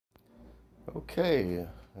Okay,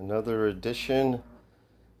 another edition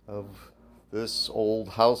of this old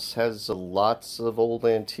house has lots of old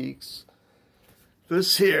antiques.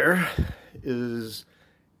 This here is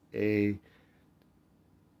a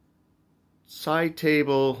side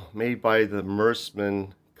table made by the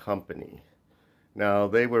Mersman company. Now,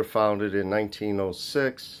 they were founded in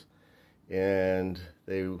 1906 and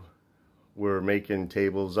they were making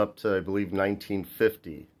tables up to, I believe,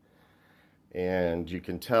 1950. And you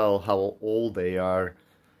can tell how old they are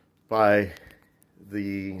by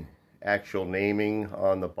the actual naming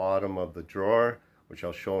on the bottom of the drawer, which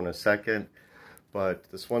I'll show in a second. But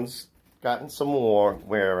this one's gotten some more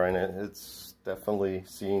wear in it. It's definitely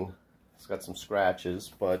seen, it's got some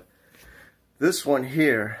scratches, but this one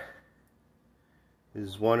here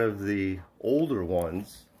is one of the older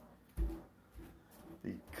ones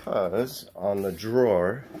because on the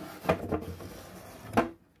drawer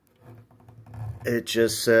it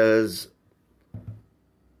just says,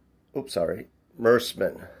 oops, sorry,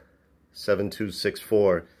 Mersman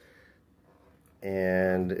 7264.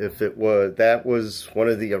 And if it was, that was one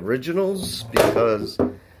of the originals, because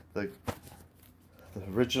the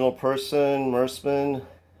original person, Mersman,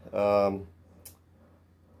 the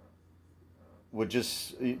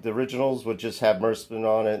originals would just have Mersman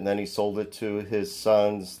on it, and then he sold it to his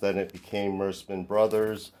sons. Then it became Mersman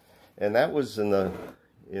Brothers, and that was in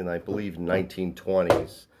I believe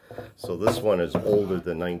 1920s. So this one is older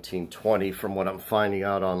than 1920 from what I'm finding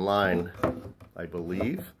out online, I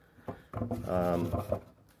believe.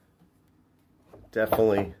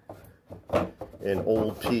 Definitely an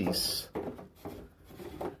old piece.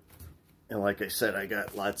 And like I said, I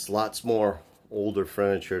got lots more older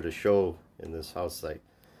furniture to show in this house.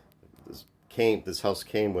 This house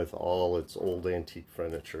came with all its old antique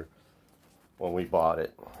furniture when we bought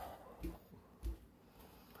it.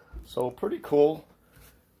 So pretty cool.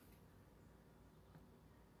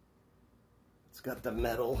 It's got the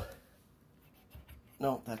metal.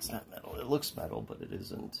 No, that's not metal. It looks metal, but it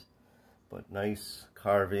isn't. But nice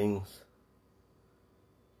carvings.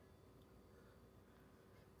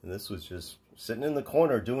 And this was just sitting in the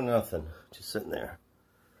corner doing nothing. Just sitting there.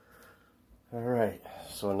 Alright,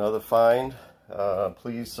 so another find.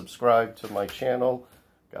 Please subscribe to my channel.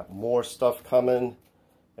 Got more stuff coming.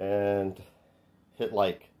 And hit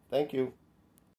like. Thank you.